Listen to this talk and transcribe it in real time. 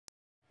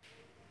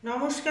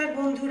নমস্কার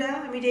বন্ধুরা,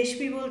 আমি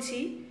রেশমি বলছি।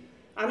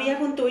 আমি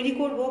এখন তৈরি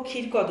করব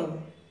ক্ষীর কদম।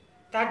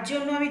 তার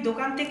জন্য আমি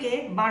দোকান থেকে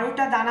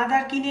 12টা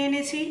দানাদার কিনে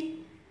এনেছি।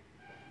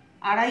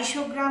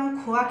 250 গ্রাম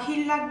খোয়া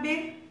ক্ষীর লাগবে,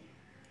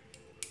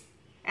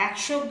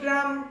 100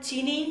 গ্রাম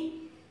চিনি,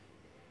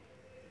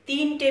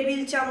 3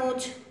 টেবিল চামচ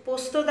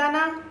পোস্ত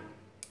দানা,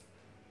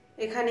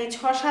 এখানে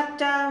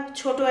 6-7টা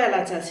ছোট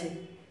এলাচ আছে।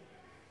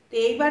 তো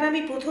এইবার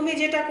আমি প্রথমে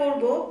যেটা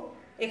করব,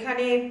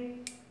 এখানে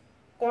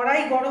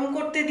কড়াই গরম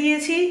করতে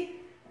দিয়েছি।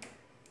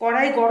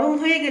 কড়াই গরম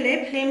হয়ে গেলে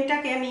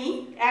ফ্লেমটাকে আমি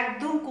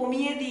একদম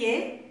কমিয়ে দিয়ে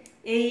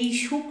এই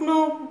শুকনো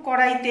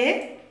কড়াইতে,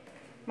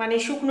 মানে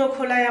শুকনো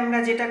খোলায় আমরা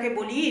যেটাকে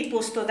বলি, এই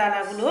পোস্ত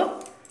দানাগুলো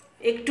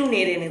একটু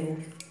নেড়ে নেব।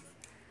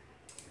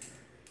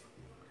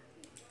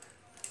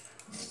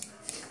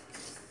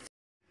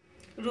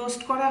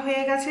 রোস্ট করা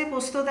হয়ে গেছে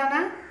পোস্ত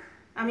দানা,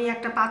 আমি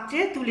একটা পাত্রে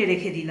তুলে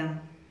রেখে দিলাম।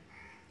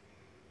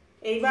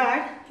 এইবার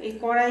এই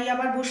কড়াই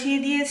আবার বসিয়ে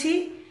দিয়েছি,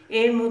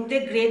 এর মধ্যে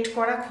গ্রেট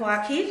করা খোয়া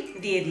ক্ষীর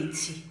দিয়ে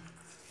দিচ্ছি।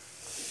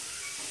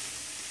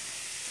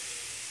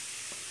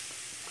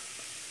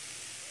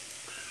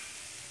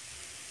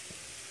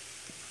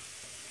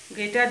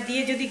 গ্রেটার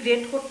দিয়ে যদি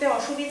গ্রেট করতে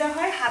অসুবিধা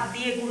হয়, হাত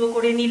দিয়ে গুঁড়ো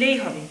করে নিলেই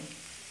হবে।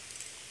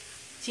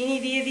 চিনি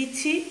দিয়ে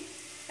দিচ্ছি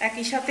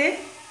একই সাথে।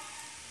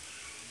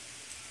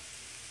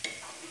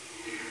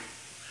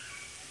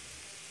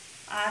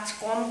 আঁচ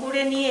কম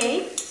করে নিয়েই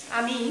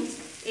আমি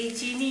এই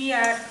চিনি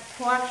আর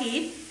খোয়া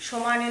ক্ষীর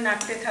সমানে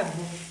নাড়তে থাকব।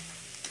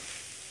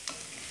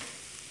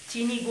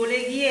 চিনি গলে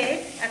গিয়ে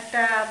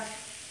একটা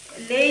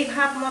লেই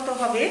ভাব মতো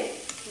হবে,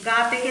 গা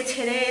থেকে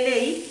ছেড়ে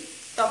এলেই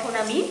তখন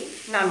আমি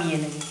নামিয়ে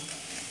নেব।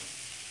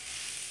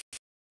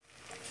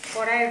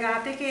 কড়াইয়ের গা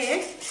থেকে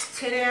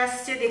ছেড়ে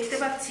আসছে দেখতে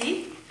পাচ্ছি।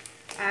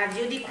 আর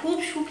যদি খুব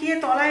শুকিয়ে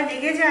তলায়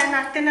লেগে যায়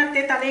নাড়তে নাড়তে,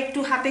 তাহলে একটু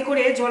হাতে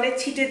করে জলের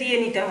ছিটে দিয়ে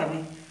নিতে হবে।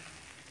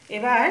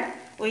 এবার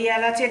ওই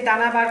এলাচের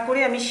দানা বার করে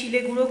আমি শিলে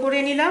গুঁড়ো করে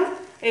নিলাম,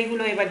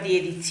 এইগুলো এবার দিয়ে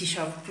দিচ্ছি,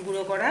 সব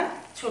গুঁড়ো করা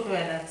ছোট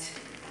এলাচ।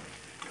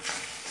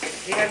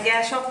 এবার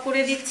গ্যাস অফ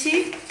করে দিচ্ছি।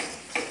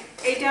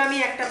 এইটা আমি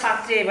একটা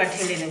পাত্রে এবার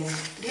ঢেলে নেব,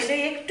 ঢেলে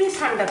একটু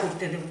ঠান্ডা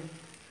করতে দেব।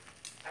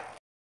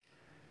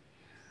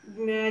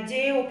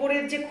 যে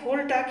ওপরের যে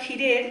খোলটা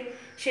ক্ষীরের,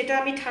 সেটা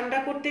আমি ঠান্ডা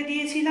করতে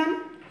দিয়েছিলাম,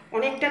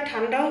 অনেকটা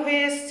ঠান্ডাও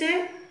হয়ে এসছে।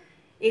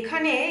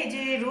 এখানে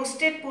যে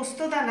রোস্টেড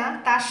পোস্তদানা,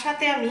 তার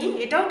সাথে আমি,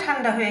 এটাও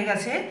ঠান্ডা হয়ে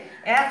গেছে,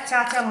 1 চা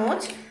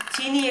চামচ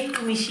চিনি একটু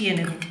মিশিয়ে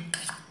নেব।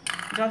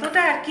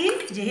 যতটা আর কি,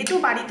 যেহেতু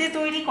বাড়িতে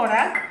তৈরি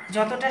করা,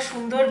 যতটা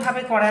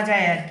সুন্দরভাবে করা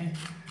যায় আর কি,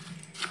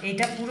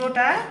 এইটা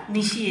পুরোটা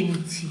মিশিয়ে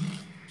নিচ্ছি।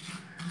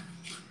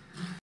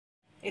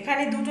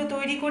 এখানে দুটো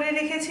তৈরি করে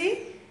রেখেছি।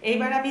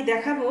 এইবার আমি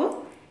দেখাবো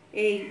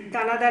এই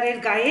দানাদারের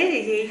গায়ে,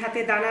 এই যে এই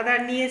হাতে দানাদার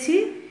নিয়েছি,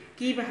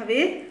 কিভাবে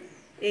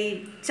এই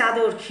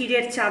চাদর,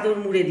 ক্ষীরের চাদর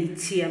মুড়ে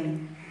দিচ্ছি আমি।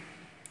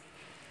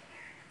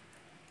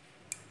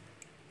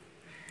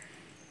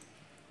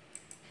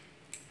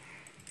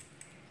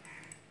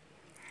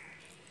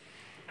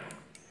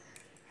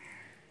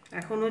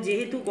 এখনো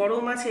যেহেতু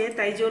গরম আছে,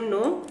 তাই জন্য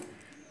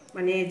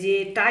মানে যে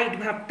টাইট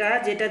ভাবটা,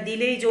 যেটা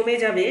দিলেই জমে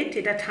যাবে,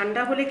 সেটা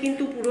ঠান্ডা হলে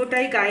কিন্তু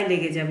পুরোটাই গায়ে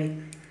লেগে যাবে।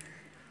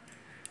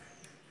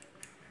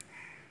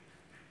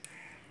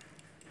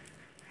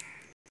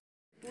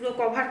 পুরো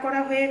কভার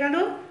করা হয়ে গেল।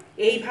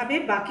 এইভাবে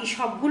বাকি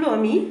সবগুলো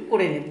আমি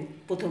করে নেব।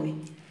 প্রথমে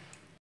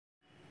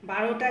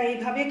 12টা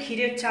এইভাবে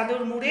ক্ষীরের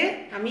চাদর মুড়ে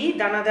আমি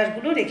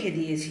দানাদারগুলো রেখে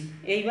দিয়েছি।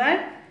 এইবার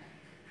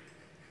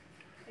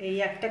এই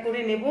একটা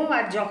করে নেব।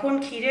 আর যখন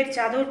ক্ষীরের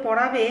চাদর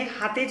পরাবে,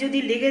 হাতে যদি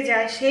লেগে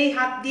যায়, সেই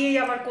হাত দিয়েই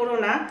আবার করো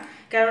না,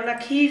 কেননা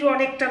ক্ষীর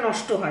অনেকটা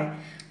নষ্ট হয়।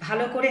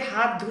 ভালো করে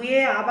হাত ধুয়ে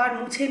আবার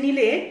মুছে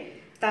নিলে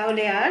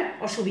তাহলে আর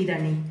অসুবিধা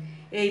নেই।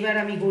 এইবার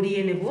আমি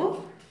গড়িয়ে নেব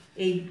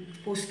এই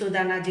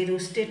পোস্তদানা যে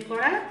রোস্টেড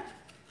করা,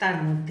 তার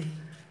মধ্যে।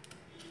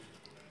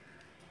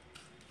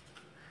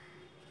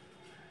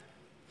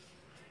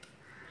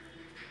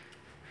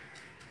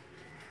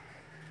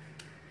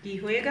 কি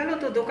হয়ে গেল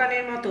তো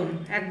দোকানের মতন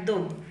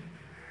একদম।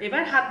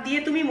 এবার হাত দিয়ে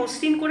তুমি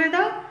মসৃণ করে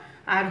দাও,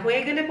 আর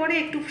হয়ে গেলে পরে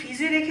একটু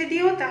ফ্রিজে রেখে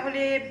দিও,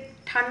 তাহলে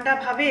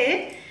ঠান্ডাভাবে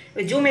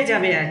জমে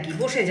যাবে আর কি,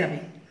 বসে যাবে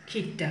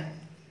ক্ষীরটা।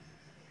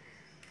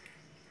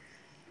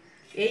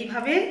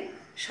 এইভাবে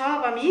সব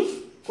আমি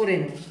করে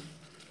নেব।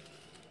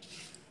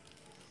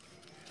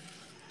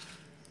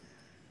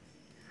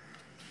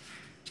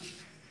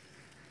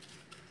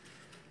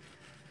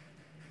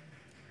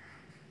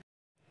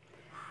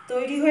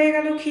 তৈরি হয়ে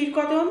গেল ক্ষীর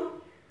কদম।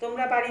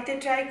 তোমরা বাড়িতে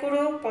ট্রাই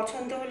করো।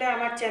 পছন্দ হলে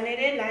আমার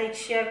চ্যানেলে লাইক,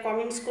 শেয়ার,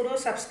 কমেন্টস করো,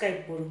 সাবস্ক্রাইব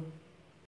করো।